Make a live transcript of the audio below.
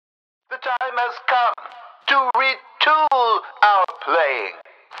time has come to retool our playing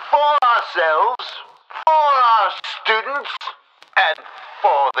for ourselves, for our students, and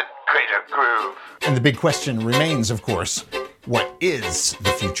for the greater groove. And the big question remains, of course, what is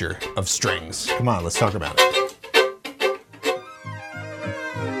the future of strings? Come on, let's talk about it.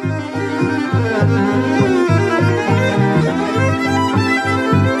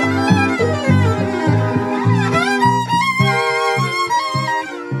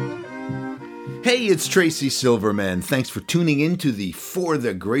 Hey, it's Tracy Silverman. Thanks for tuning in to the For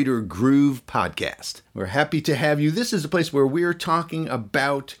the Greater Groove podcast. We're happy to have you. This is a place where we're talking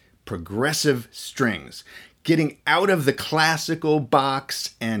about progressive strings, getting out of the classical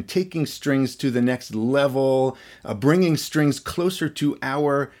box and taking strings to the next level, bringing strings closer to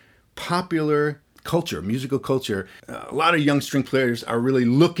our popular culture, musical culture. A lot of young string players are really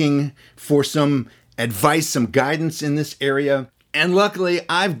looking for some advice, some guidance in this area. And luckily,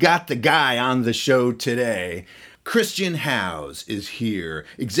 I've got the guy on the show today. Christian Howes is here,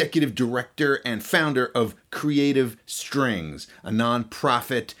 executive director and founder of Creative Strings, a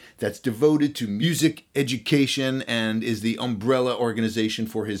nonprofit that's devoted to music education and is the umbrella organization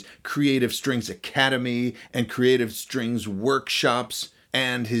for his Creative Strings Academy and Creative Strings workshops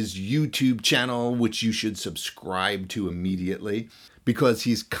and his YouTube channel, which you should subscribe to immediately, because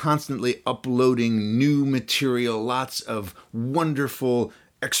he's constantly uploading new material, lots of wonderful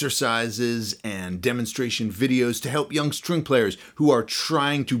exercises and demonstration videos to help young string players who are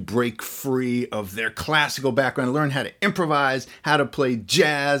trying to break free of their classical background, learn how to improvise, how to play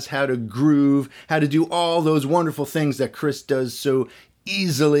jazz, how to groove, how to do all those wonderful things that Chris does so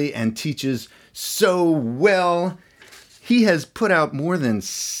easily and teaches so well. He has put out more than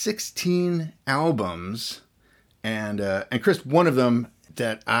 16 albums. And Chris, one of them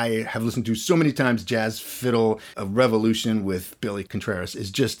that I have listened to so many times, Jazz Fiddle, A Revolution with Billy Contreras,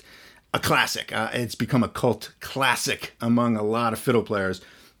 is just a classic. It's become a cult classic among a lot of fiddle players.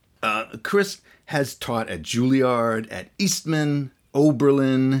 Chris has taught at Juilliard, at Eastman,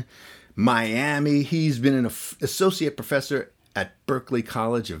 Oberlin, Miami. He's been an associate professor at Berklee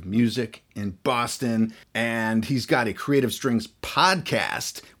College of Music in Boston, and he's got a Creative Strings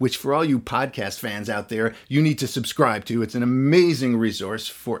podcast, which for all you podcast fans out there, you need to subscribe to. It's an amazing resource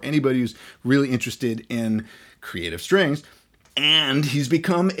for anybody who's really interested in creative strings. And he's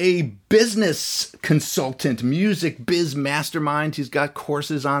become a business consultant, music biz mastermind. He's got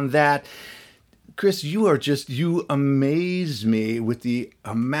courses on that. Chris, you amaze me with the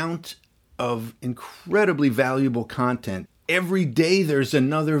amount of incredibly valuable content. Every day there's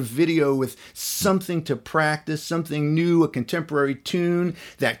another video with something to practice, something new, a contemporary tune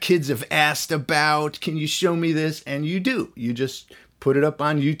that kids have asked about. Can you show me this? And you do. You just put it up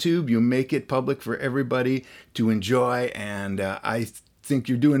on YouTube. You make it public for everybody to enjoy. And I think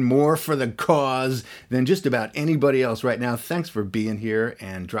you're doing more for the cause than just about anybody else right now. Thanks for being here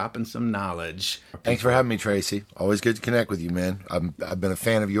and dropping some knowledge. Thanks for having me, Tracy. Always good to connect with you, man. I've been a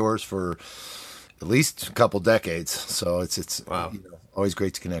fan of yours for at least a couple decades, so it's wow. Always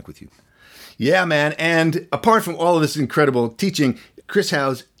great to connect with you. Yeah, man. And apart from all of this incredible teaching, Chris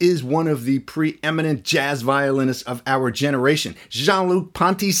Howes is one of the preeminent jazz violinists of our generation. Jean-Luc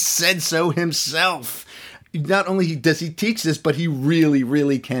Ponty said so himself. Not only does he teach this, but he really,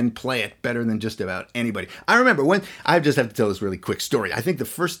 really can play it better than just about anybody. I remember I just have to tell this really quick story. I think the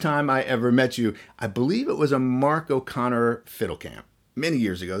first time I ever met you, I believe it was a Mark O'Connor fiddle camp many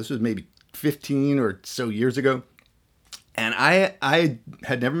years ago. This was maybe 15 or so years ago. And I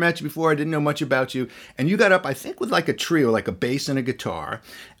had never met you before. I didn't know much about you. And you got up, I think, with like a trio, like a bass and a guitar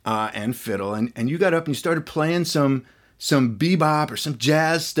and fiddle. And you got up and you started playing some bebop or some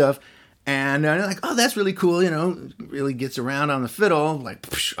jazz stuff. And I'm like, oh, that's really cool. Really gets around on the fiddle, like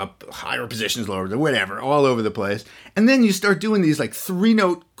up higher positions, lower, whatever, all over the place. And then you start doing these like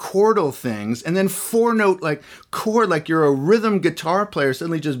 3-note chordal things, and then 4-note like chord, like you're a rhythm guitar player,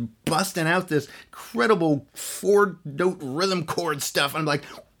 suddenly just busting out this incredible 4-note rhythm chord stuff. I'm like,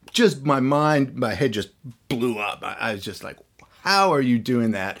 my head just blew up. I was just like, how are you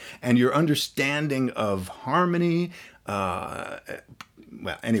doing that? And your understanding of harmony,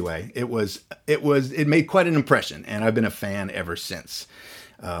 well, anyway, it made quite an impression, and I've been a fan ever since.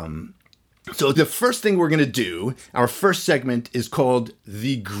 So the first thing we're going to do, our first segment is called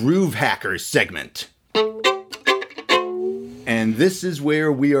the Groove Hackers segment. And this is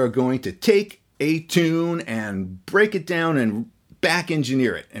where we are going to take a tune and break it down and back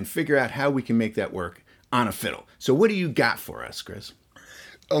engineer it and figure out how we can make that work on a fiddle. So what do you got for us, Chris?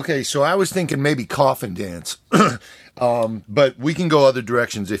 Okay, so I was thinking maybe coffin dance, but we can go other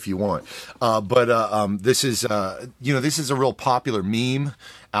directions if you want. This is this is a real popular meme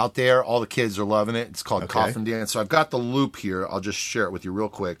out there. All the kids are loving it. It's called coffin dance. So I've got the loop here. I'll just share it with you real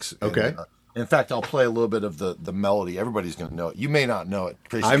quick. Okay. In fact, I'll play a little bit of the melody. Everybody's going to know it. You may not know it,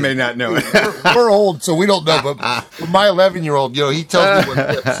 Tracy. I may not know it. We're old, so we don't know. But my 11-year-old, he tells me what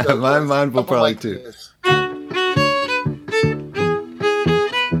it is. So mine will probably too. This.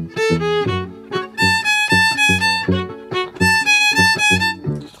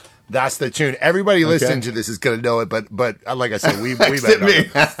 That's the tune. Everybody listening to this is going to know it, but like I said, we might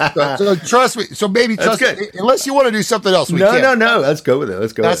not. So trust me. So maybe trust me. Unless you want to do something else, we can't. No. Let's go with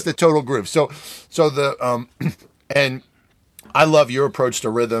it. That's the total groove. So the and I love your approach to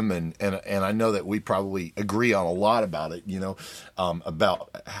rhythm, and I know that we probably agree on a lot about it.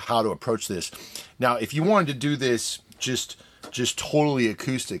 About how to approach this. Now, if you wanted to do this just totally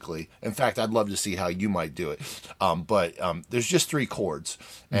acoustically. In fact, I'd love to see how you might do it. But there's just 3 chords,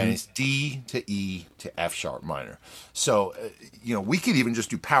 and it's D to E to F sharp minor. So, we could even just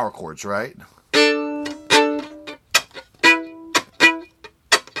do power chords, right?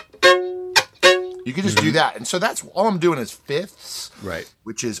 You could just do that. And so that's all I'm doing is fifths, right?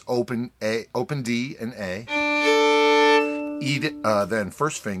 Which is open D and A. E, then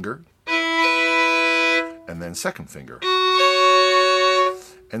first finger, and then second finger.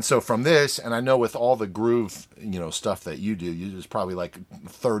 And so from this, and I know with all the groove, stuff that you do, there's probably like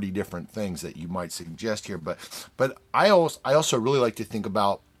 30 different things that you might suggest here. But I also really like to think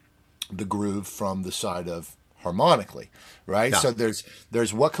about the groove from the side of harmonically, right? Yeah. So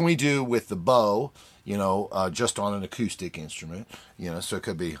there's what can we do with the bow, just on an acoustic instrument, so it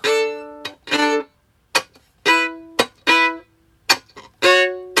could be.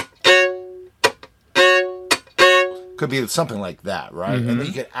 Could be something like that, right? And then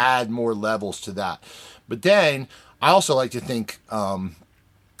you could add more levels to that. But then I also like to think,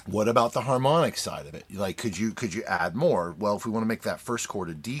 what about the harmonic side of it? Like, could you add more? Well, if we want to make that first chord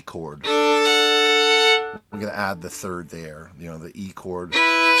a D chord, we're going to add the third there, the E chord.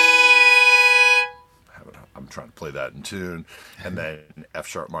 I'm trying to play that in tune, and then F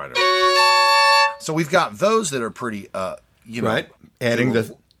sharp minor. So we've got those that are pretty, right. Adding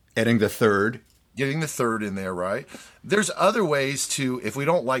the third. Getting the third in there, right? There's other ways to, if we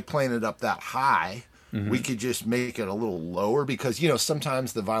don't like playing it up that high, we could just make it a little lower because,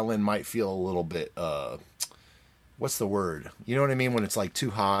 sometimes the violin might feel a little bit, what's the word? You know what I mean? When it's like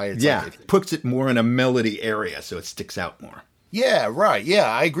too high. It's it puts it more in a melody area so it sticks out more. Yeah, right. Yeah,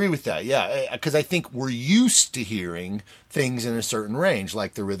 I agree with that. Yeah, because I think we're used to hearing things in a certain range,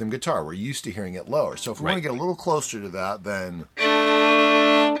 like the rhythm guitar. We're used to hearing it lower. So if we want to get a little closer to that, then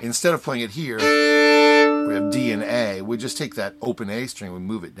instead of playing it here, we have D and A. We just take that open A string, we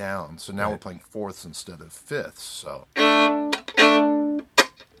move it down. So now we're playing fourths instead of fifths. So.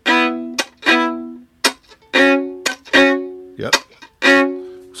 Yep.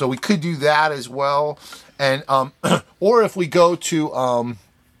 So we could do that as well, and or if we go to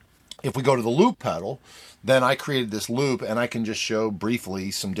the loop pedal, then I created this loop, and I can just show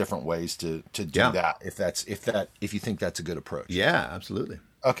briefly some different ways to do that if you think that's a good approach. Yeah, absolutely.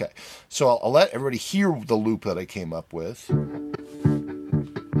 Okay, so I'll let everybody hear the loop that I came up with.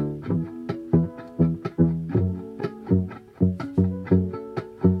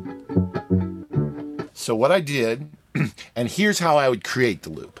 So what I did, and here's how I would create the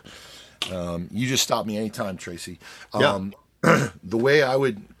loop. You just stop me anytime, Tracy. The way I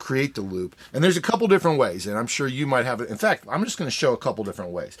would create the loop, and there's a couple different ways, and I'm sure you might have it. In fact, I'm just going to show a couple different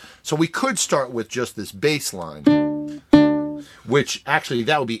ways. So we could start with just this bass line, which actually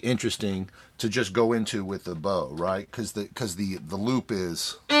that would be interesting to just go into with the bow, right? Because the loop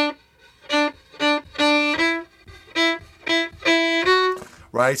is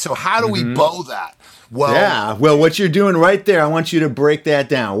right. So how do we bow that? Well, what you're doing right there, I want you to break that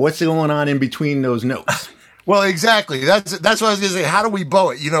down. What's going on in between those notes? Well, exactly. That's what I was going to say. How do we bow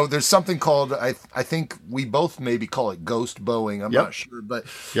it? There's something called, I think we both maybe call it ghost bowing. I'm not sure, but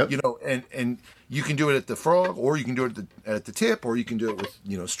and you can do it at the frog, or you can do it at the tip, or you can do it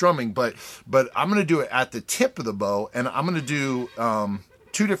with strumming. But I'm going to do it at the tip of the bow, and I'm going to do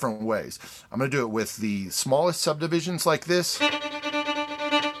 2 different ways. I'm going to do it with the smallest subdivisions like this.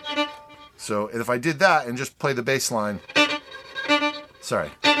 So if I did that and just play the bass line,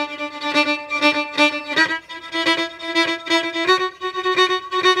 sorry.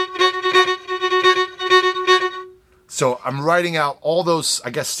 So I'm writing out all those, I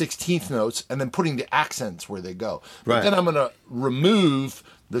guess, 16th notes and then putting the accents where they go. Right. But then I'm going to remove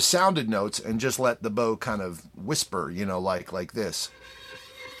the sounded notes and just let the bow kind of whisper, like this.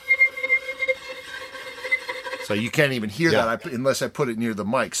 So you can't even hear that unless I put it near the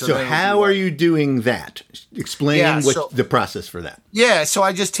mic. So how are you doing that? Explain the process for that. Yeah, so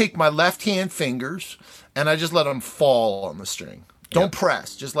I just take my left hand fingers and I just let them fall on the string. Don't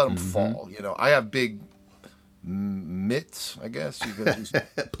press, just let them fall. You know, I have big mitts, I guess you can use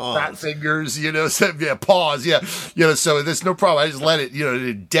fat fingers, you know, so paws, you know, so there's no problem. I just let it, you know,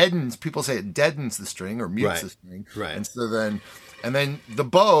 it deadens, people say it deadens the string or mutes the string. Right. And so then the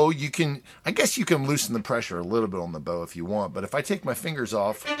bow, I guess you can loosen the pressure a little bit on the bow if you want, but if I take my fingers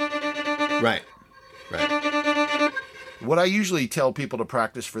off. Right. What I usually tell people to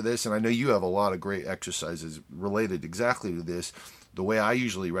practice for this, and I know you have a lot of great exercises related exactly to this, the way I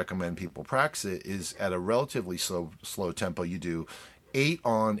usually recommend people practice it is at a relatively slow tempo. You do 8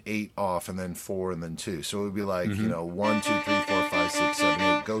 on, 8 off, and then 4, and then 2. So it would be like, you know, 1, 2, 3, 4, 5, 6, 7,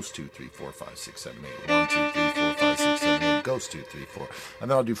 8, goes 2, 3, 4, 5, 6, 7, 8. 1, 2, 3, 4, 5, 6, 7, 8, goes 2, 3, 4.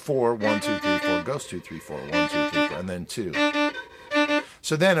 And then I'll do 4, 1, 2, 3, 4, goes 2, 3, 4, 1, 2, 3, 4, and then 2.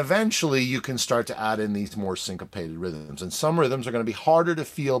 So then eventually you can start to add in these more syncopated rhythms. And some rhythms are going to be harder to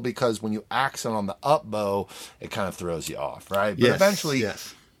feel because when you accent on the up bow, it kind of throws you off, right? But eventually,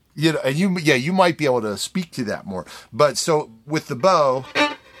 you know, and you might be able to speak to that more. But so with the bow,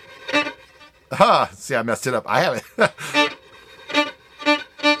 see, I messed it up. I haven't.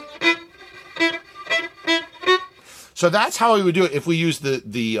 So that's how we would do it if we use the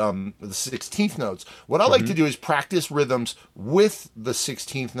 16th notes. What I like to do is practice rhythms with the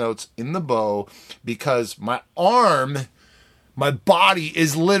 16th notes in the bow because my body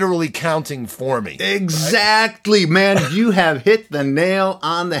is literally counting for me. Exactly, man. You have hit the nail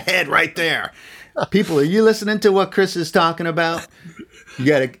on the head right there. People, are you listening to what Chris is talking about? You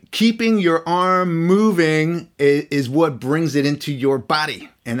got to keeping your arm moving is what brings it into your body,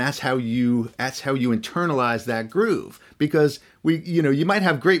 and that's how you internalize that groove. Because you might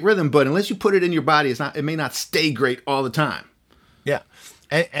have great rhythm, but unless you put it in your body, it may not stay great all the time. Yeah,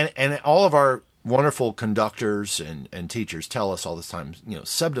 and all of our wonderful conductors and teachers tell us all this time, you know,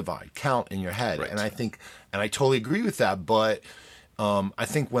 subdivide, count in your head, and I totally agree with that, but. I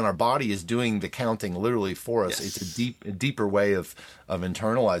think when our body is doing the counting literally for us, it's a deeper way of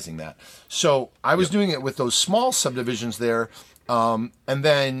internalizing that. So I was doing it with those small subdivisions there, and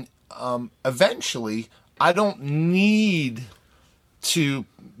then eventually I don't need to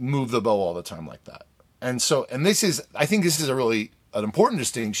move the bow all the time like that. And I think this is an important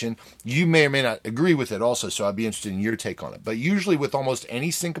distinction. You may or may not agree with it also, so I'd be interested in your take on it. But usually with almost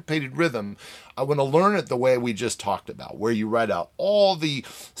any syncopated rhythm, I want to learn it the way we just talked about, where you write out all the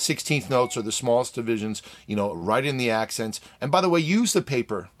 16th notes or the smallest divisions, you know, write in the accents. And by the way, use the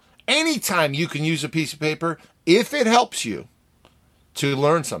paper. Anytime you can use a piece of paper, if it helps you to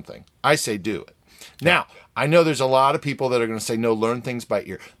learn something, I say do it. Now, I know there's a lot of people that are going to say, no, learn things by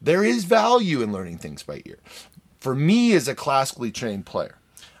ear. There is value in learning things by ear. For me as a classically trained player,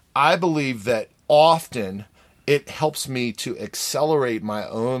 I believe that often it helps me to accelerate my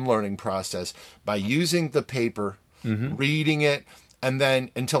own learning process by using the paper, reading it, and then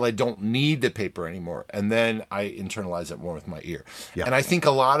until I don't need the paper anymore. And then I internalize it more with my ear. Yeah. And I think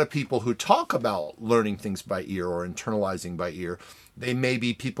a lot of people who talk about learning things by ear or internalizing by ear, they may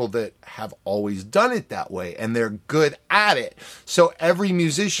be people that have always done it that way and they're good at it. So every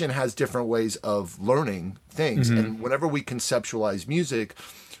musician has different ways of learning things. And whenever we conceptualize music,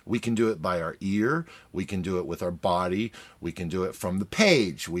 we can do it by our ear. We can do it with our body. We can do it from the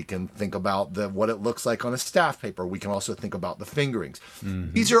page. We can think about what it looks like on a staff paper. We can also think about the fingerings.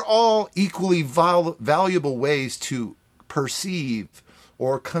 These are all equally valuable ways to perceive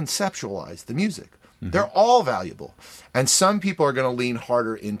or conceptualize the music. They're all valuable. And some people are going to lean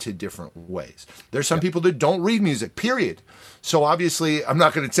harder into different ways. There's some people that don't read music, period. So obviously, I'm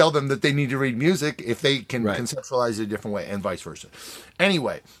not going to tell them that they need to read music if they can conceptualize it a different way and vice versa.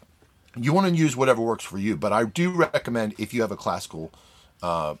 Anyway, you want to use whatever works for you. But I do recommend if you have a classical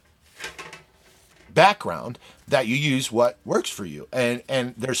background that you use what works for you.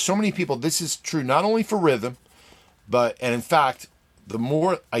 And there's so many people, this is true not only for rhythm, and in fact, the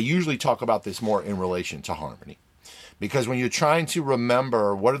more I usually talk about this more in relation to harmony, because when you're trying to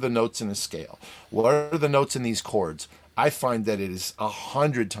remember what are the notes in a scale, what are the notes in these chords, I find that it is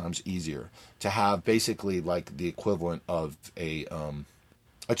 100 times easier to have basically like the equivalent of a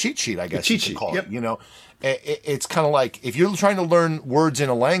cheat sheet, I guess you could call it. You know, it's kind of like if you're trying to learn words in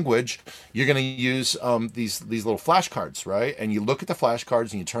a language, you're going to use these little flashcards, right? And you look at the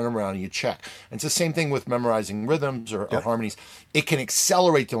flashcards and you turn them around and you check. And it's the same thing with memorizing rhythms or harmonies. It can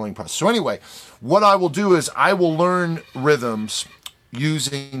accelerate the learning process. So anyway, what I will do is I will learn rhythms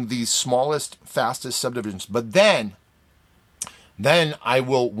using these smallest, fastest subdivisions. But then I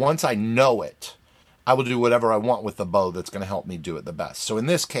will, once I know it, I will do whatever I want with the bow that's going to help me do it the best. So in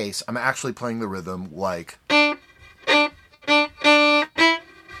this case, I'm actually playing the rhythm like.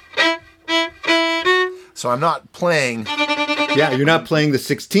 So I'm not playing. Yeah, you're not playing the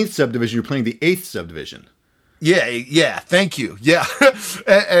 16th subdivision. You're playing the 8th subdivision. Yeah. Thank you. Yeah,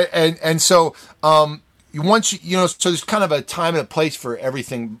 and so once so there's kind of a time and a place for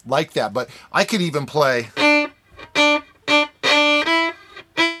everything like that. But I could even play.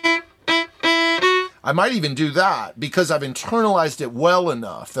 I might even do that because I've internalized it well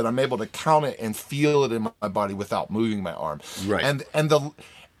enough that I'm able to count it and feel it in my body without moving my arm. Right. And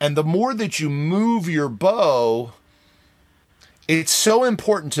the more that you move your bow, it's so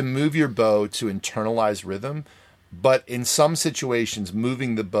important to move your bow to internalize rhythm. But in some situations,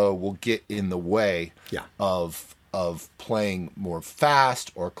 moving the bow will get in the way of playing more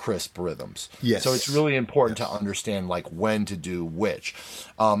fast or crisp rhythms. Yes. So it's really important to understand like when to do which.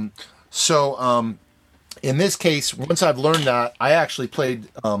 In this case, once I've learned that, I actually played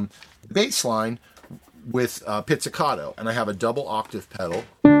bass line with pizzicato, and I have a double octave pedal.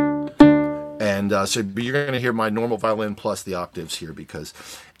 And so you're going to hear my normal violin plus the octaves here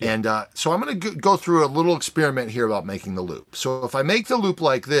so I'm going to go through a little experiment here about making the loop. So if I make the loop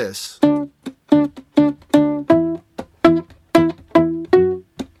like this.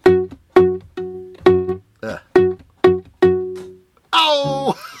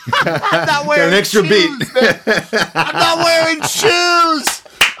 Oh! I'm not wearing Got an extra shoes, beat. I'm not wearing shoes.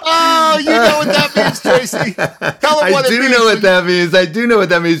 Oh, you know what that means, Tracy. Tell them what it means. I do know what that means. I do know what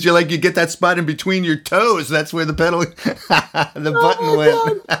that means. You get that spot in between your toes. That's where the pedal, the button went.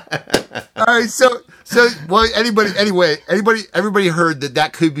 All right, everybody heard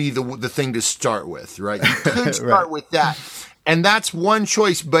that could be the thing to start with, right? You could start with that, and that's one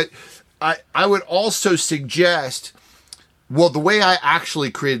choice. But I would also suggest, well, the way I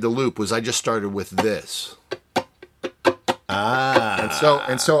actually created the loop was I just started with this.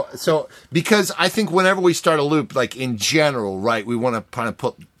 And so because I think whenever we start a loop, like in general, right, we want to kind of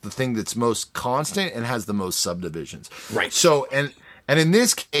put the thing that's most constant and has the most subdivisions. Right. So, and in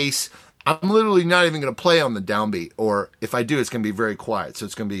this case, I'm literally not even going to play on the downbeat, or if I do, it's going to be very quiet. So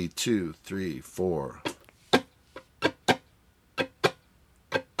it's going to be 2, 3, 4.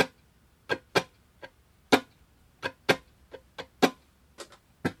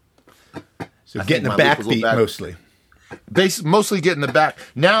 So getting the backbeat mostly. Mostly getting the back.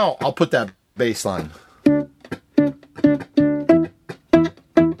 Now I'll put that bass line.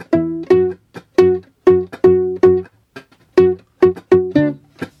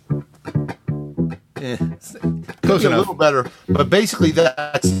 Close enough. A little better, but basically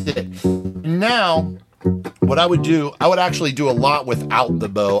that's it. Now, what I would do, I would actually do a lot without the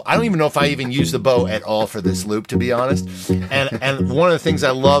bow. I don't even know if I even use the bow at all for this loop, to be honest. And one of the things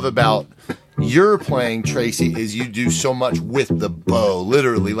I love about your playing, Tracy, is you do so much with the bow,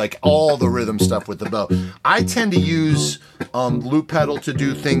 literally, like all the rhythm stuff with the bow. I tend to use loop pedal to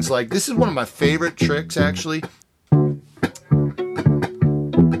do things like, this is one of my favorite tricks, actually.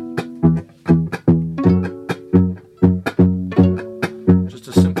 Just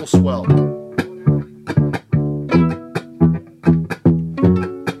a simple swell.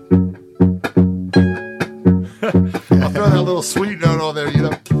 I'll throw that little sweet note on there,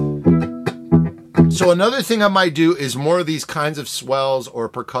 So another thing I might do is more of these kinds of swells or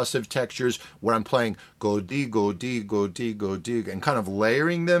percussive textures where I'm playing go dee, go dee, go dee, go dee, and kind of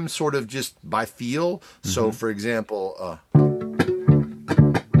layering them sort of just by feel. Mm-hmm. So for example,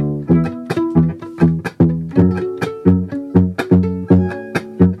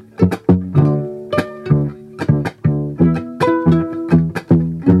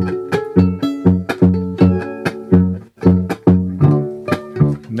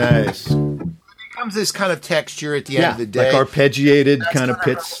 nice. This kind of texture at the end of the day, like arpeggiated kind of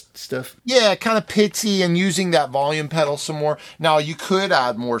pits stuff. Yeah, kind of pitsy, and using that volume pedal some more. Now you could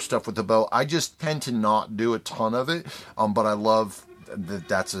add more stuff with the bow. I just tend to not do a ton of it, but I love that.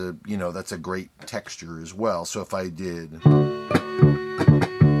 That's a great texture as well. So if I did.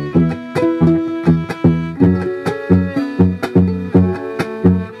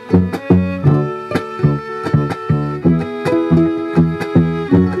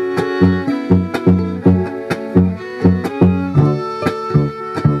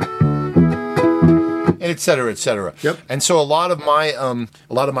 Et cetera, et cetera. Yep. And so a lot of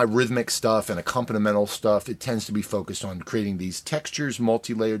my rhythmic stuff and accompanimental stuff, it tends to be focused on creating these textures,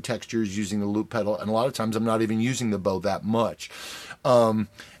 multi-layered textures, using the loop pedal. And a lot of times I'm not even using the bow that much. And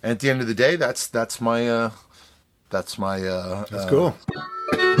at the end of the day, that's cool.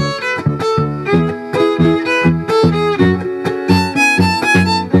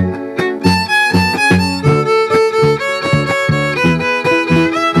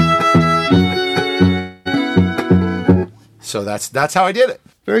 So that's how I did it.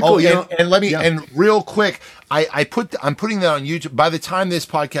 Very cool. And let me and real quick, I'm putting that on YouTube. By the time this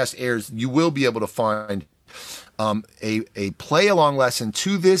podcast airs, you will be able to find a play along lesson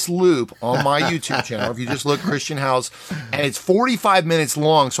to this loop on my YouTube channel. If you just look Christian Howes, and it's 45 minutes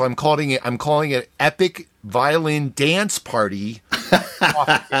long, so I'm calling it Epic Violin Dance Party.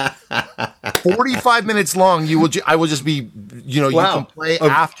 45 minutes long. I will just be, you can play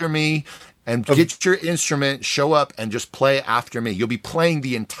after me and get your instrument, show up and just play after me. You'll be playing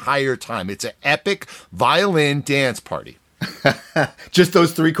the entire time. It's an epic violin dance party. Just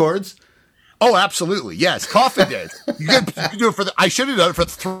those 3 chords? Oh, absolutely. Yes. Coffin dance. You can do it I should have done it for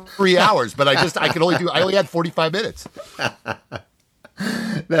 3 hours, but I only had 45 minutes.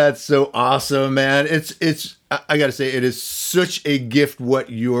 That's so awesome, man. I got to say, it is such a gift what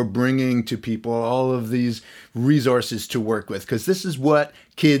you're bringing to people, all of these resources to work with, because this is what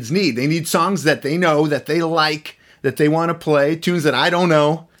kids need. They need songs that they know, that they like, that they want to play, tunes that I don't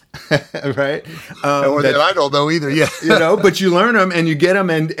know. Right? Or that I don't know either. Yeah. But you learn them and you get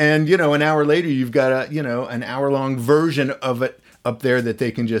them, and an hour later, you've got an hour-long version of it up there that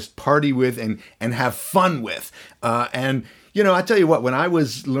they can just party with and have fun with. I tell you what, when I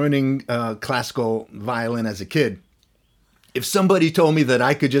was learning classical violin as a kid, if somebody told me that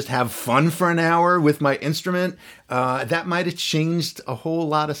I could just have fun for an hour with my instrument, that might have changed a whole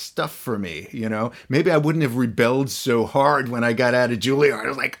lot of stuff for me. Maybe I wouldn't have rebelled so hard when I got out of Juilliard. I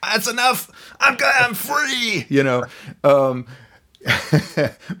was like, that's enough. I'm free. But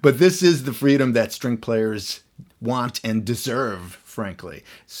this is the freedom that string players want and deserve, frankly.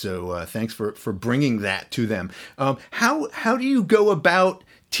 So thanks for bringing that to them. How do you go about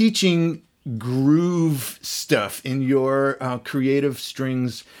teaching groove stuff in your Creative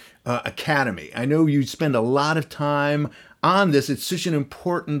Strings Academy? I know you spend a lot of time on this. It's such an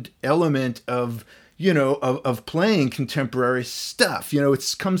important element of playing contemporary stuff.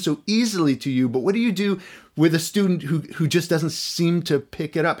 It's come so easily to you, but what do you do with a student who just doesn't seem to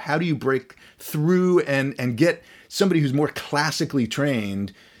pick it up? How do you break through and get somebody who's more classically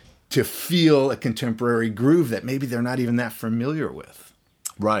trained to feel a contemporary groove that maybe they're not even that familiar with?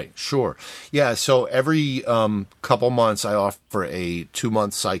 Right, sure. Yeah, so every couple months I offer a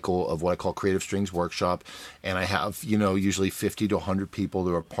 2-month cycle of what I call Creative Strings Workshop, and I have, usually 50 to 100 people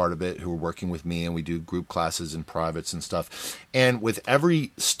who are part of it who are working with me, and we do group classes and privates and stuff. And with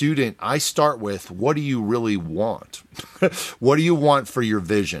every student, I start with, what do you really want? What do you want for your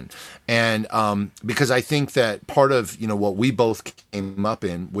vision? And because I think that part of, what we both came up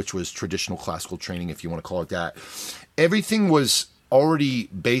in, which was traditional classical training, if you want to call it that, everything was already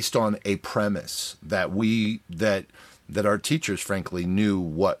based on a premise that our teachers, frankly, knew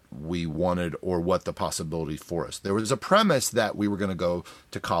what we wanted or what the possibility for us. There was a premise that we were going to go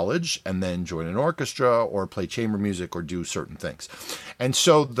to college and then join an orchestra or play chamber music or do certain things. And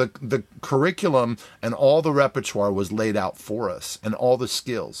so the curriculum and all the repertoire was laid out for us and all the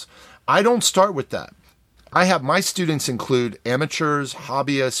skills. I don't start with that. I have my students include amateurs,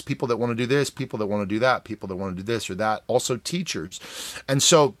 hobbyists, people that want to do this, people that want to do that, people that want to do this or that, also teachers. And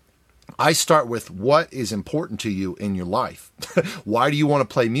so I start with what is important to you in your life. Why do you want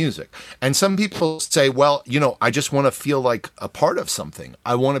to play music? And some people say, well, I just want to feel like a part of something.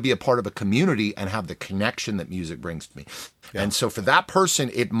 I want to be a part of a community and have the connection that music brings to me. Yeah. And so for that person,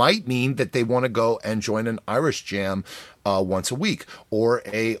 it might mean that they want to go and join an Irish jam once a week, or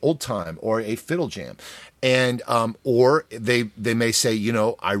a old time, or a fiddle jam. And or they may say,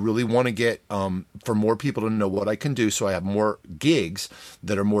 I really want to get for more people to know what I can do, so I have more gigs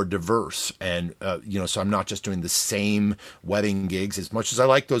that are more diverse, and so I'm not just doing the same wedding gigs. As much as I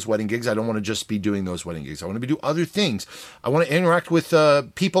like those wedding gigs, I don't want to just be doing those wedding gigs. I want to do other things. I want to interact with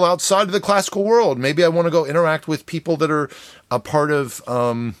people outside of the classical world. Maybe I want to go interact with people that are a part of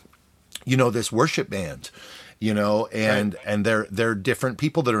this worship band. And they're different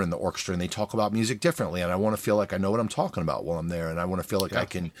people that are in the orchestra, and they talk about music differently. And I want to feel like I know what I'm talking about while I'm there. And I want to feel like I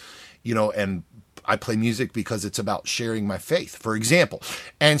can, and I play music because it's about sharing my faith, for example.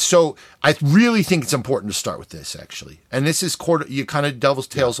 And so I really think it's important to start with this, actually. And this is you kind of devil's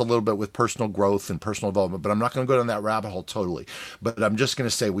tails a little bit with personal growth and personal development, but I'm not going to go down that rabbit hole totally. But I'm just going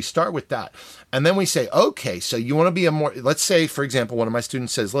to say we start with that. And then we say, okay, so you want to be let's say, for example, one of my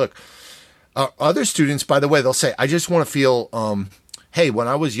students says, look, other students, by the way, they'll say, I just want to feel, hey, when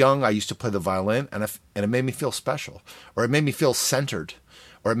I was young, I used to play the violin and it made me feel special, or it made me feel centered,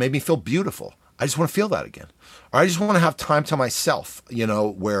 or it made me feel beautiful. I just want to feel that again. Or I just want to have time to myself,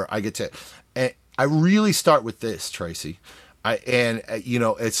 where I get to, and I really start with this, Tracy.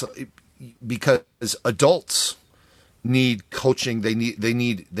 It's because adults need coaching. They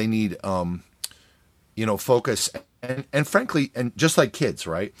need focus and frankly, and just like kids,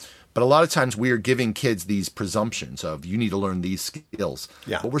 right? But a lot of times we are giving kids these presumptions of you need to learn these skills.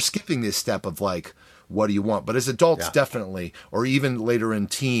 Yeah. But we're skipping this step of like, what do you want? But as adults, definitely, or even later in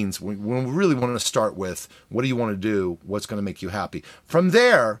teens, when we really want to start with, what do you want to do? What's going to make you happy? From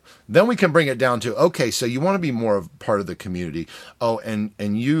there, then we can bring it down to, okay, so you want to be more of part of the community. Oh, and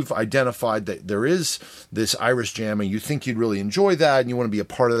you've identified that there is this Irish Jam and you think you'd really enjoy that and you want to be a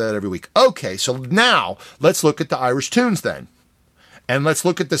part of that every week. Okay, so now let's look at the Irish tunes then. And let's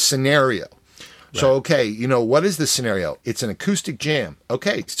look at the scenario. So, okay, what is the scenario? It's an acoustic jam.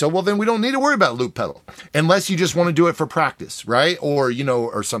 Okay, so well, then we don't need to worry about loop pedal unless you just want to do it for practice, right? Or,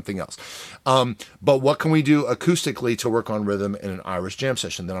 or something else. But what can we do acoustically to work on rhythm in an Irish jam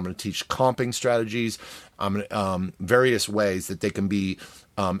session? Then I'm going to teach comping strategies, various ways that they can be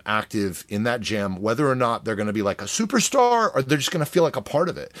active in that jam, whether or not they're going to be like a superstar or they're just going to feel like a part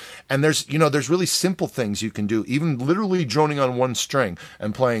of it. And there's really simple things you can do, even literally droning on one string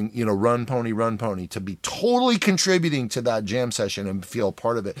and playing, run pony, to be totally contributing to that jam session and feel a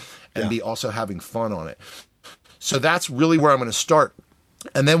part of it and be also having fun on it. So that's really where I'm going to start.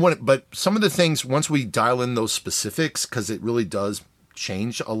 And then but some of the things, once we dial in those specifics, because it really does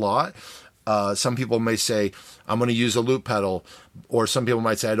change a lot. Some people may say, I'm going to use a loop pedal, or some people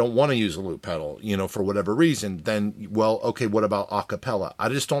might say, I don't want to use a loop pedal, for whatever reason. Then, well, okay, what about a cappella? I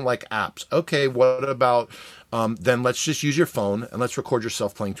just don't like apps. Okay, what about, then let's just use your phone and let's record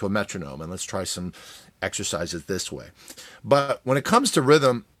yourself playing to a metronome and let's try some exercises this way. But when it comes to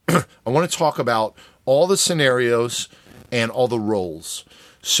rhythm, I want to talk about all the scenarios and all the roles.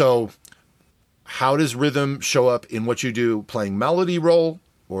 So how does rhythm show up in what you do playing melody role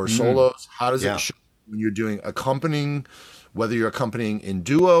or solos? How does it show when you're doing accompanying, whether you're accompanying in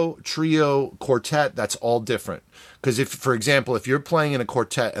duo, trio, quartet? That's all different. Because for example, if you're playing in a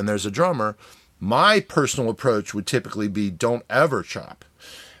quartet and there's a drummer, my personal approach would typically be don't ever chop.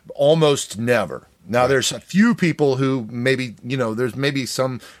 Almost never. Now, there's a few people who maybe, there's maybe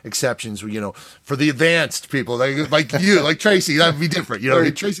some exceptions, for the advanced people, like you, like Tracy, that'd be different.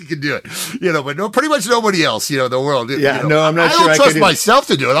 Tracy can do it, but no, pretty much nobody else, the world. No, I'm not sure. I don't trust myself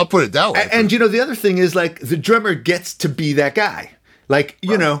to do it. I'll put it that way. And, the other thing is, like, the drummer gets to be that guy. Like,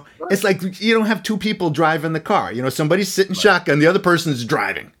 it's like you don't have two people driving the car. Somebody's sitting shotgun, the other person's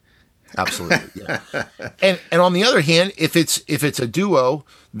driving. Absolutely. Yeah. And on the other hand, if it's a duo,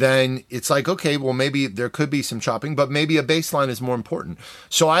 then it's like, okay, well, maybe there could be some chopping, but maybe a bass line is more important.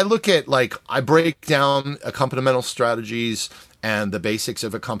 So I look at, I break down accompanimental strategies and the basics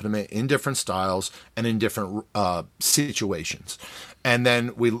of accompaniment in different styles and in different situations. And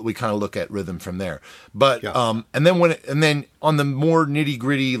then we kind of look at rhythm from there. But and then on the more nitty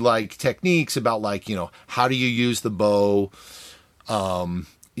gritty techniques about how do you use the bow,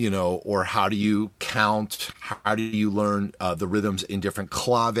 or how do you count? How do you learn the rhythms in different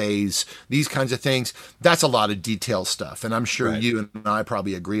claves? These kinds of things. That's a lot of detailed stuff, and I'm sure you and I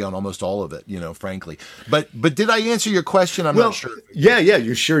probably agree on almost all of it. Frankly. But did I answer your question? I'm not sure. Yeah,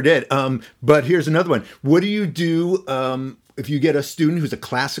 you sure did. But here's another one. What do you do if you get a student who's a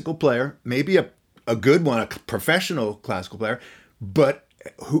classical player, maybe a good one, a professional classical player, but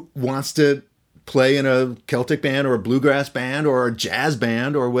who wants to play in a Celtic band or a bluegrass band or a jazz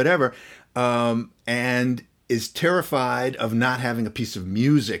band or whatever, and is terrified of not having a piece of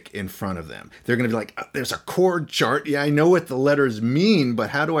music in front of them? They're going to be like, there's a chord chart. Yeah, I know what the letters mean,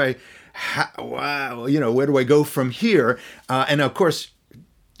 but where do I go from here? And of course,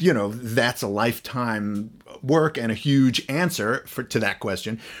 that's a lifetime work and a huge answer to that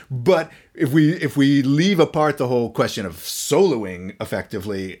question. But if we leave apart the whole question of soloing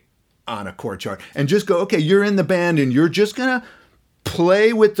effectively on a chord chart and just go, okay, you're in the band and you're just going to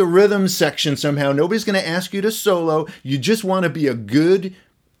play with the rhythm section somehow. Nobody's going to ask you to solo. You just want to be a good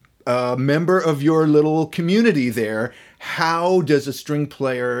member of your little community there. How does a string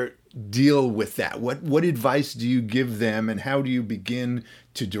player deal with that? What advice do you give them, and how do you begin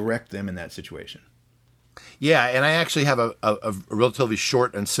to direct them in that situation? Yeah, and I actually have a relatively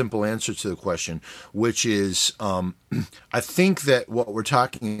short and simple answer to the question, which is I think that what we're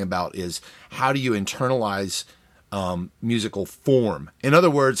talking about is how do you internalize musical form? In other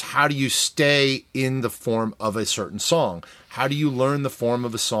words, how do you stay in the form of a certain song? How do you learn the form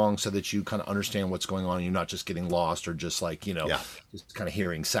of a song so that you kind of understand what's going on and you're not just getting lost or just just kind of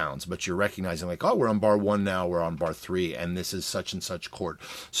hearing sounds, but you're recognizing oh, we're on bar 1 now, we're on bar 3, and this is such and such chord.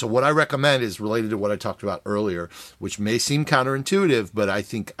 So what I recommend is related to what I talked about earlier, which may seem counterintuitive, but I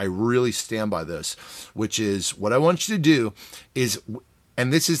think I really stand by this, which is what I want you to do is,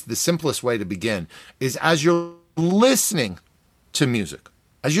 and this is the simplest way to begin, is as you're listening to music,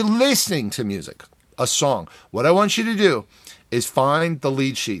 a song. What I want you to do is find the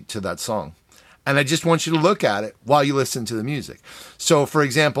lead sheet to that song. And I just want you to look at it while you listen to the music. So, for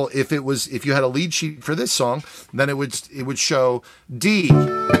example, if you had a lead sheet for this song, then it would show D,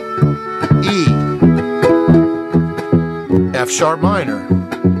 E, F sharp minor,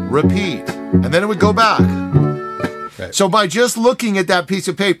 repeat, and then it would go back. Right. So by just looking at that piece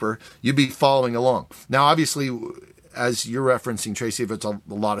of paper, you'd be following along. Now, obviously, as you're referencing, Tracy, if it's a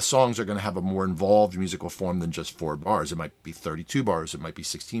lot of songs are going to have a more involved musical form than just 4 bars. It might be 32 bars. It might be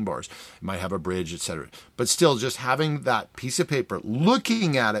 16 bars. It might have a bridge, etc. But still, just having that piece of paper,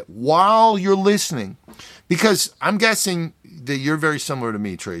 looking at it while you're listening, because I'm guessing that you're very similar to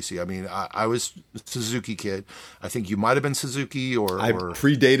me, Tracy. I mean, I was a Suzuki kid. I think you might have been Suzuki or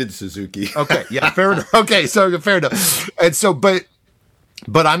predated Suzuki. Okay, yeah, fair enough. Okay, so fair enough. And so, but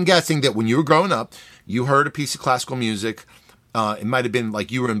I'm guessing that when you were growing up, you heard a piece of classical music. It might have been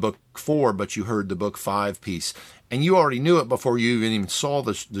like you were in book 4, but you heard the book 5 piece. And you already knew it before you even saw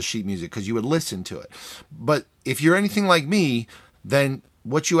the sheet music because you would listen to it. But if you're anything like me, then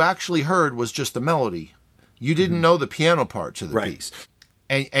what you actually heard was just the melody. You didn't know the piano part to the piece.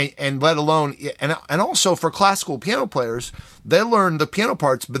 And let alone, and also for classical piano players, they learn the piano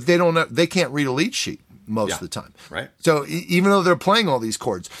parts, but they can't read a lead sheet most of the time. Right. So even though they're playing all these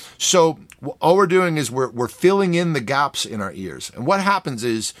chords, so all we're doing is we're filling in the gaps in our ears. And what happens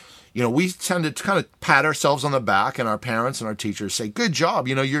is, we tend to kind of pat ourselves on the back, and our parents and our teachers say, "Good job,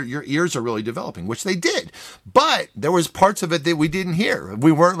 your ears are really developing," which they did. But there was parts of it that we didn't hear,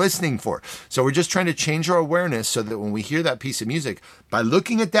 we weren't listening for. So we're just trying to change our awareness so that when we hear that piece of music, by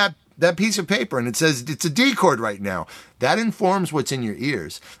looking at that piece of paper and it says it's a D chord right now, that informs what's in your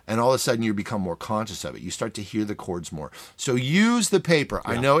ears, and all of a sudden you become more conscious of it. You start to hear the chords more. So use the paper.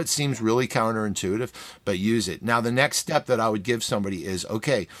 Yeah. I know it seems really counterintuitive, but use it. Now the next step that I would give somebody is,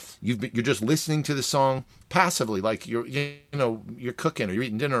 okay, you're just listening to the song passively, like you're cooking or you're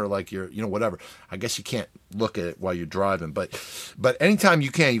eating dinner or like you're whatever. I guess you can't look at it while you're driving, but anytime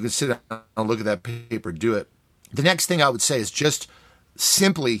you can sit down and look at that paper, do it. The next thing I would say is just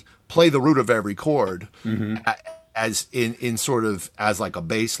simply play the root of every chord as in sort of as like a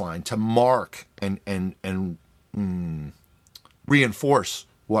baseline to mark and reinforce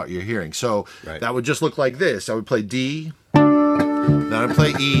what you're hearing. So that would just look like this. I would play D, then I'd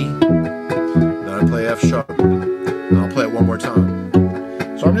play E, then I'd play F sharp, and I'll play it one more time.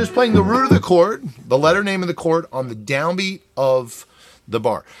 So I'm just playing the root of the chord, the letter name of the chord on the downbeat of the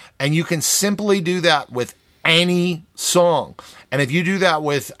bar. And you can simply do that with any song. And if you do that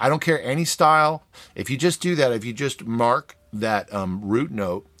with, I don't care any style, if you just do that, if you just mark that root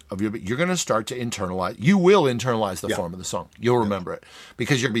note of you're going to start to internalize. You will internalize the form of the song. You'll remember it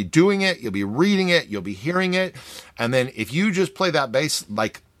because you'll be doing it, you'll be reading it, you'll be hearing it. And then if you just play that bass,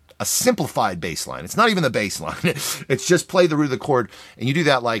 like a simplified bass line, it's not even the bass line, it's just play the root of the chord, and you do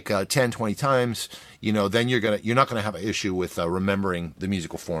that like 10, 20 times, then you're not going to have an issue with remembering the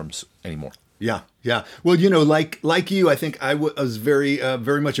musical forms anymore. Yeah. Well, like you, I think I was very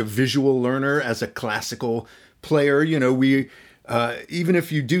much a visual learner as a classical player. We even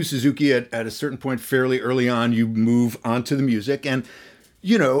if you do Suzuki at a certain point fairly early on, you move onto the music, and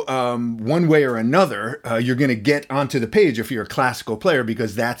one way or another, you're going to get onto the page if you're a classical player,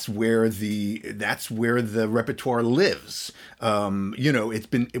 because that's where the repertoire lives.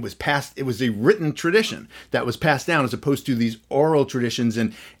 It was a written tradition that was passed down as opposed to these oral traditions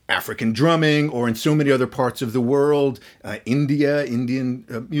in African drumming or in so many other parts of the world,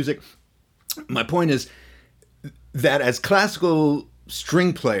 Indian music. My point is that as classical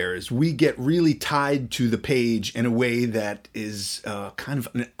string players, we get really tied to the page in a way that is kind of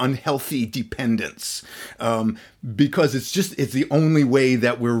an unhealthy dependence, because it's the only way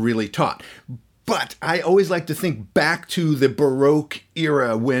that we're really taught. But I always like to think back to the Baroque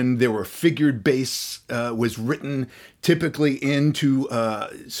era when there were figured bass was written typically into,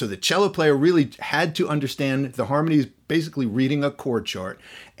 so the cello player really had to understand the harmonies, basically reading a chord chart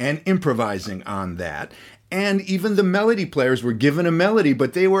and improvising on that. And even the melody players were given a melody,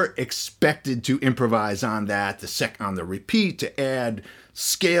 but they were expected to improvise on that, on the repeat, to add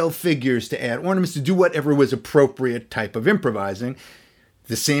scale figures, to add ornaments, to do whatever was appropriate type of improvising.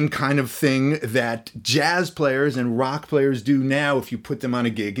 The same kind of thing that jazz players and rock players do now if you put them on a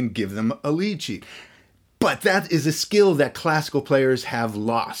gig and give them a lead sheet. But that is a skill that classical players have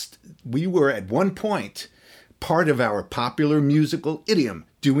lost. We were at one point part of our popular musical idiom,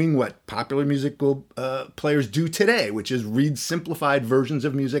 doing what popular musical players do today, which is read simplified versions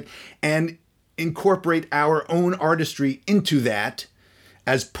of music and incorporate our own artistry into that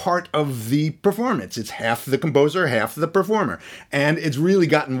as part of the performance. It's half the composer, half the performer. And it's really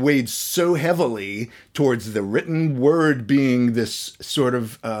gotten weighed so heavily towards the written word being this sort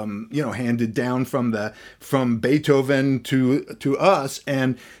of, handed down from Beethoven to us,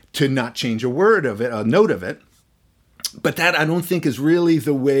 and to not change a word of it, a note of it. But that, I don't think, is really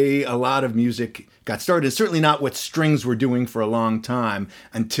the way a lot of music got started. It's certainly not what strings were doing for a long time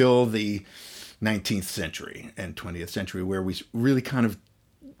until the 19th century and 20th century, where we really kind of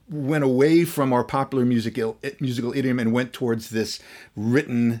went away from our popular musical idiom and went towards this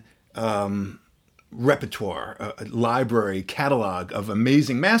written repertoire, a library catalog of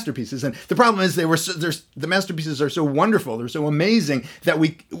amazing masterpieces. And the problem is the masterpieces are so wonderful, they're so amazing that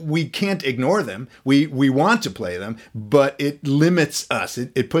we can't ignore them. We want to play them, but it limits us.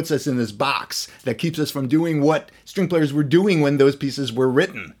 It puts us in this box that keeps us from doing what string players were doing when those pieces were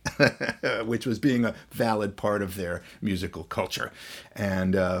written, which was being a valid part of their musical culture.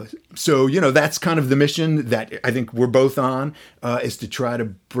 And so that's kind of the mission that I think we're both on, is to try to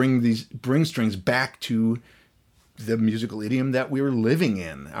bring strings back to the musical idiom that we were living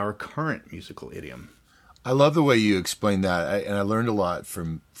in, our current musical idiom. I love the way you explained that, and I learned a lot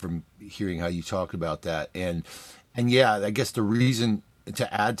from hearing how you talk about that. And yeah, I guess the reason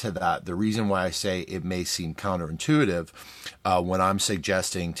to add to that, the reason why I say it may seem counterintuitive when I'm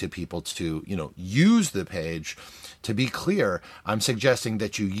suggesting to people to use the page. To be clear, I'm suggesting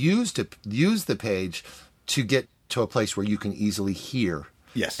that you use the page to get to a place where you can easily hear.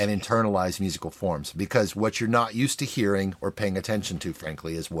 Yes. And internalize musical forms, because what you're not used to hearing or paying attention to,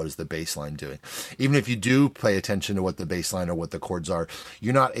 frankly, is what is the bass line doing. Even if you do pay attention to what the bass line or what the chords are,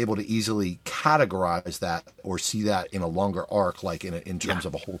 you're not able to easily categorize that or see that in a longer arc, like in terms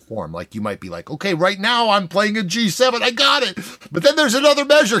of a whole form. Like you might be like, okay, right now I'm playing a G7, I got it. But then there's another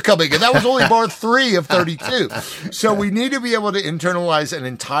measure coming, and that was only bar 3 of 32. So we need to be able to internalize an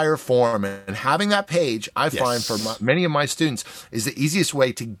entire form, and having that page, I find for many of my students, is the easiest way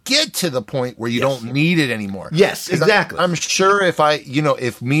to get to the point where you don't need it anymore. Yes, exactly. I'm sure if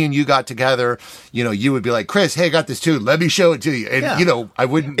if me and you got together, you would be like, Chris, hey, I got this too. Let me show it to you. And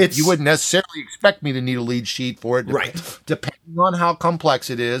you wouldn't necessarily expect me to need a lead sheet for it, right? Depending on how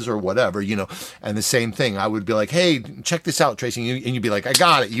complex it is or whatever, And the same thing, I would be like, hey, check this out, Tracy, and you'd be like, I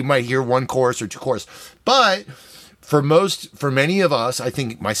got it. You might hear one chorus or two choruses, but for many of us, I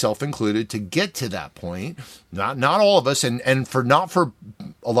think myself included, to get to that point, not all of us, and not for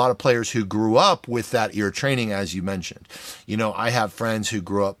a lot of players who grew up with that ear training, as you mentioned. I have friends who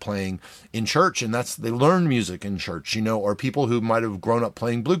grew up playing in church, and they learned music in church, or people who might have grown up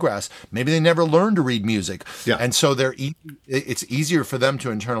playing bluegrass. Maybe they never learned to read music. Yeah. And so it's easier for them to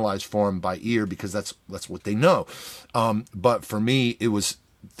internalize form by ear because that's what they know. But for me, it was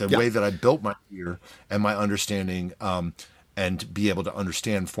the way that I built my ear and my understanding and be able to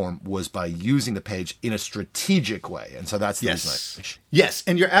understand form was by using the page in a strategic way. And so that's the reason Yes,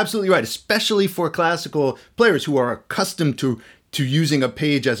 and you're absolutely right, especially for classical players who are accustomed to using a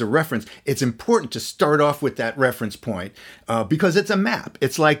page as a reference. It's important to start off with that reference point because it's a map.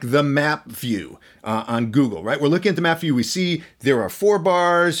 It's like the map view on Google, right? We're looking at the map view. We see there are 4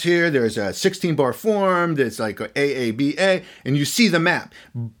 bars here. There's a 16-bar form. There's like a A, B, A, and you see the map.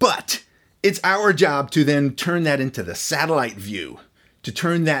 But it's our job to then turn that into the satellite view, to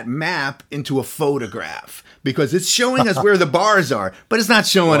turn that map into a photograph, because it's showing us where the bars are, but it's not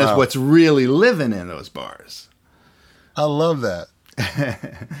showing us what's really living in those bars. I love that.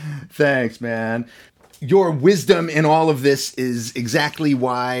 Thanks, man. Your wisdom in all of this is exactly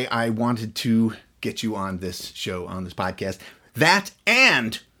why I wanted to get you on this show, on this podcast. That,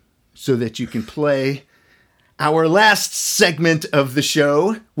 and so that you can play our last segment of the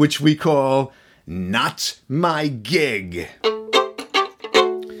show, which we call Not My Gig.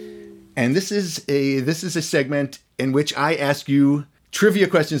 And this is a segment in which I ask you trivia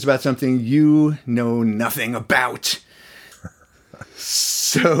questions about something you know nothing about.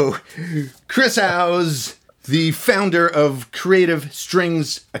 So, Chris Howes, the founder of Creative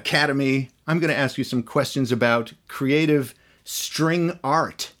Strings Academy, I'm going to ask you some questions about creative string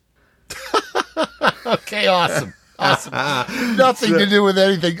art. Okay, awesome. Nothing to do with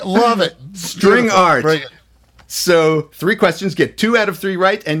anything. Love it. String art. So 3 questions, get 2 out of 3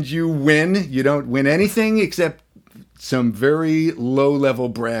 right, and you win. You don't win anything except some very low-level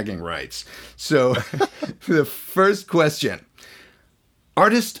bragging rights. So the first question.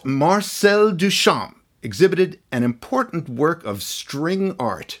 Artist Marcel Duchamp exhibited an important work of string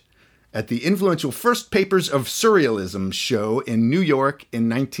art at the influential First Papers of Surrealism show in New York in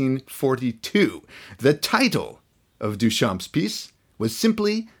 1942. The title of Duchamp's piece was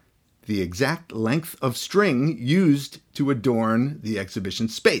simply the exact length of string used to adorn the exhibition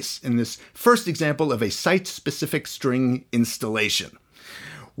space in this first example of a site-specific string installation.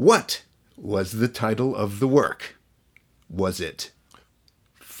 What was the title of the work? Was it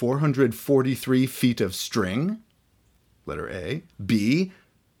 443 feet of string? Letter A. B.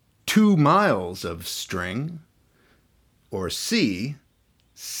 2 miles of string? Or C.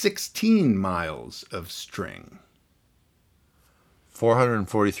 16 miles of string?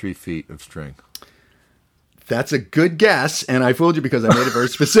 443 feet of string. That's a good guess, and I fooled you because I made it very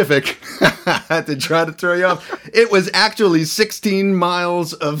specific to try to throw you off. It was actually 16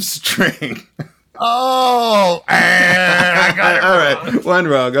 miles of string. Oh, I got it. All right, one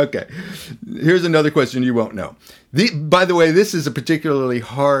wrong. Okay. Here's another question you won't know. By the way, this is a particularly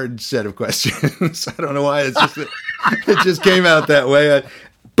hard set of questions. I don't know why. It just came out that way.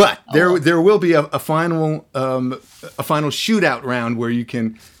 But there will be a final shootout round where you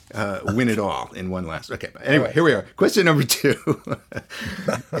can win it all in one last. Okay. But anyway, here we are. Question number 2.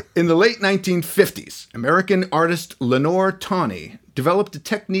 In the late 1950s, American artist Lenore Tawney developed a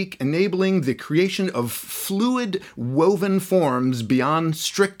technique enabling the creation of fluid woven forms beyond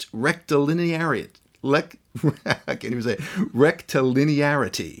strict rectilinearity. I can't even say it.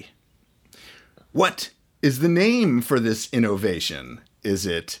 Rectilinearity. What is the name for this innovation? This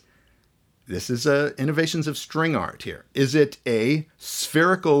is innovations of string art here. Is it A,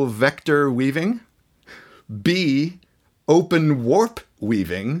 spherical vector weaving, B, open warp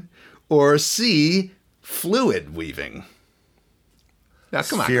weaving, or C, fluid weaving? Now,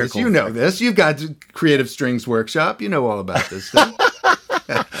 come on, Chris, you know this. You've got Creative Strings Workshop. You know all about this stuff.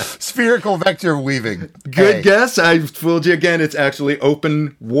 Spherical vector weaving. Good guess. I fooled you again. It's actually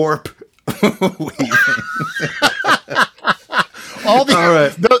open warp weaving. All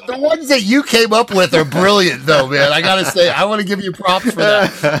right. The ones that you came up with are brilliant, though, man. I got to say, I want to give you props for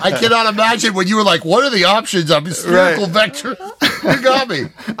that. I cannot imagine when you were like, what are the options? I'm spherical vector. You got me.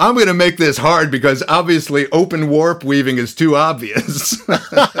 I'm going to make this hard because obviously open warp weaving is too obvious.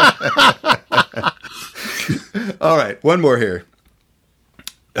 All right. One more here.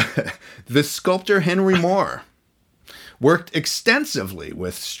 The sculptor Henry Moore worked extensively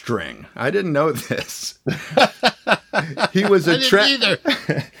with string. I didn't know this. He was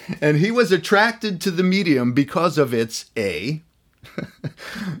and he was attracted to the medium because of its A,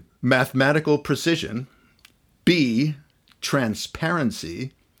 mathematical precision, B,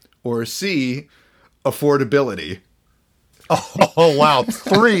 transparency, or C, affordability. Oh, wow.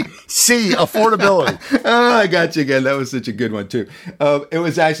 3, C, affordability. Oh, I got you again. That was such a good one, too. It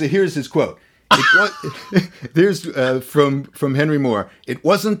was actually, here's his quote. There's from Henry Moore. It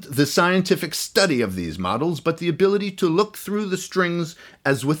wasn't the scientific study of these models, but the ability to look through the strings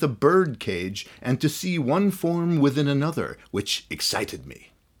as with a bird cage and to see one form within another, which excited me.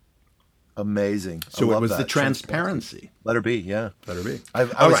 Amazing. So it was the transparency. Letter B, yeah. Letter B. I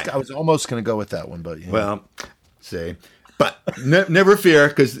was almost going to go with that one, but yeah. Well, say. But never fear,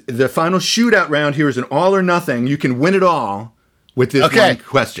 because the final shootout round here is an all or nothing. You can win it all with this one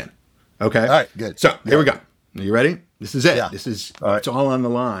question. Okay? All right, good. So, here we go. Are you ready? This is it. Yeah. It's all on the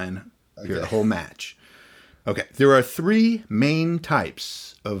line here, the whole match. Okay. There are 3 main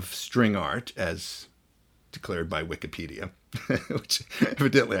types of string art, as declared by Wikipedia, which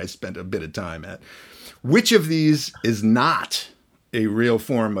evidently I spent a bit of time at. Which of these is not a real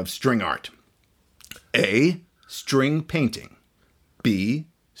form of string art? A, string painting. B,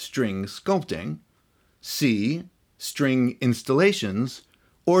 string sculpting. C, string installations.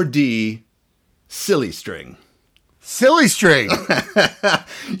 Or D, silly string. Silly string.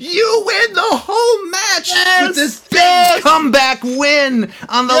 You win the whole match with this big comeback win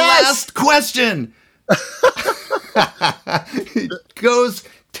on the last question.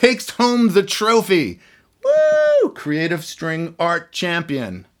 Takes home the trophy. Woo! Creative String Art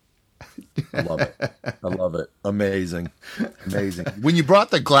Champion. I love it. Amazing. When you brought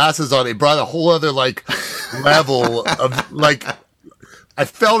the glasses on, it brought a whole other level of I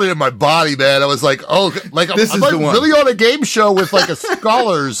felt it in my body, man. I was like, oh, I'm really on a game show with a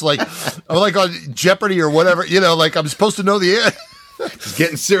scholars, I'm on Jeopardy or whatever, I'm supposed to know the answer. It's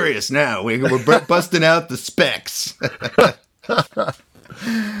getting serious now. We're busting out the specs.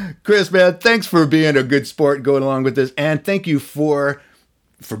 Chris, man, thanks for being a good sport going along with this. And thank you for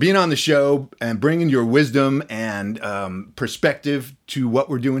being on the show and bringing your wisdom and perspective to what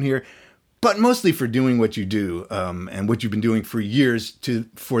we're doing here. But mostly for doing what you do and what you've been doing for years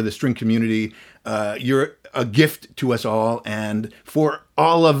for the string community. You're a gift to us all. And for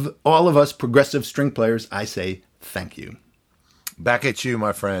all of us progressive string players, I say thank you. Back at you,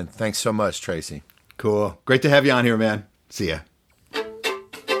 my friend. Thanks so much, Tracy. Cool. Great to have you on here, man. See ya.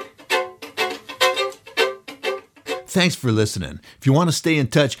 Thanks for listening. If you want to stay in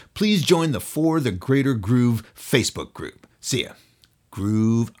touch, please join the For the Greater Groove Facebook group. See ya.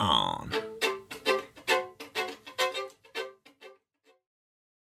 Groove on.